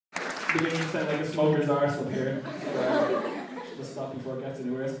beginning to sound like a smoker's arse up here. So, just stop before it gets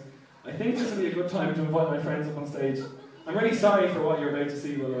any worse. I think this will be a good time to invite my friends up on stage. I'm really sorry for what you're about to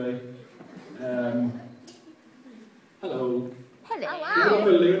see, by the way. Hello. Hello. Give it up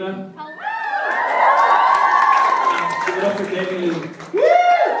for Louna. And give it up for Damielou. Woo!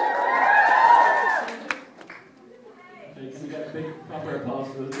 Okay, can we get a big proper applause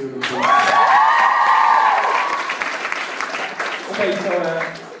for the two of them? Okay, so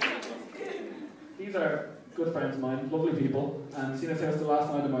these are good friends of mine, lovely people, and seeing as it was the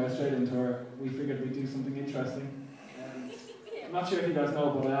last night of my Australian tour, we figured we'd do something interesting. I'm not sure if you guys know,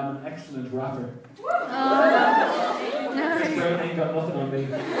 but I am an excellent rapper. Chris Brown ain't got nothing on me.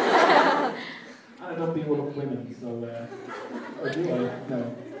 And I don't be with women, so, or do I?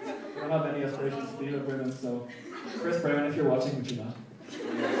 No. I don't have any aspirations to be with women, so Chris Brown, if you're watching, which you're not,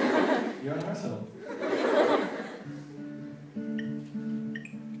 you're an arsehole.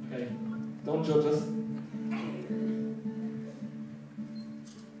 Okay, don't judge us.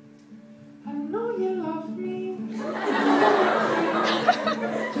 I know you love me.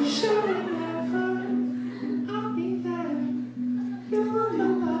 Just show it never. I'll be there. You are my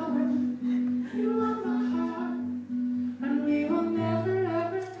love. You are my heart. And we will never,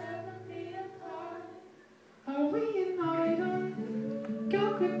 ever, ever be apart. Are we an item?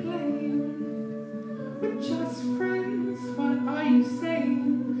 Go quit playing. We're just friends. What are you saying?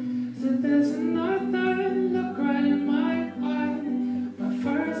 So there's another look right in my eye. My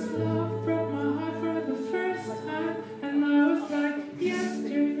first love broke my heart for the first time, and I was like,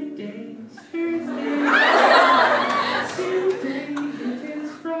 yesterday is Thursday, today it is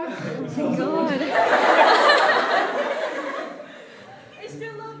Friday. Oh my God. I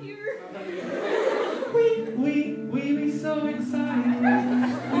still love you. We so excited.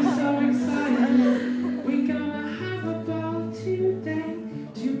 We're so excited. We're gonna have a ball today.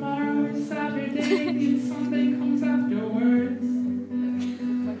 Tomorrow is Saturday, and Sunday comes afterwards.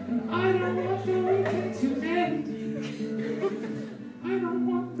 And I don't want the weekend to end. I don't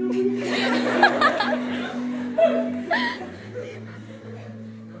want the weekend to end.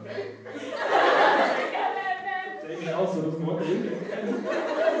 Damien also doesn't want the weekend to end.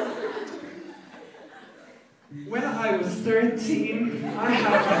 When I was 13, I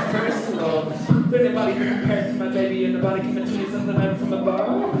had my first love. Then nobody could compare to my baby, and nobody came to me something out from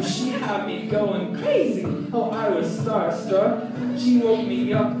above. She had me going crazy. Oh, I was starstruck. She woke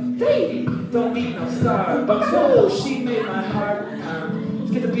me up daily. Don't need no Starbucks. Oh, she made my heart pound.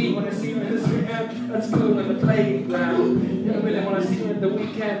 Let's get the beat when I see her in the street. That's cool in the playground. You don't really want to see her in the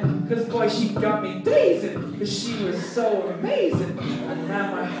weekend, cause boy, she got me dazing. Cause she was so amazing. And now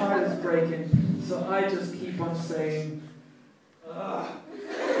my heart is breaking. So I just keep on saying, ugh.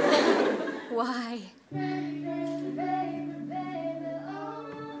 Why? Baby, baby, baby, oh,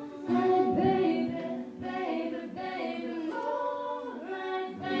 baby, baby, baby, oh,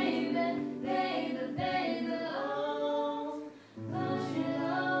 right, baby, baby, baby, oh, you should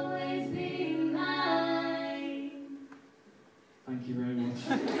always be mine. Thank you very much.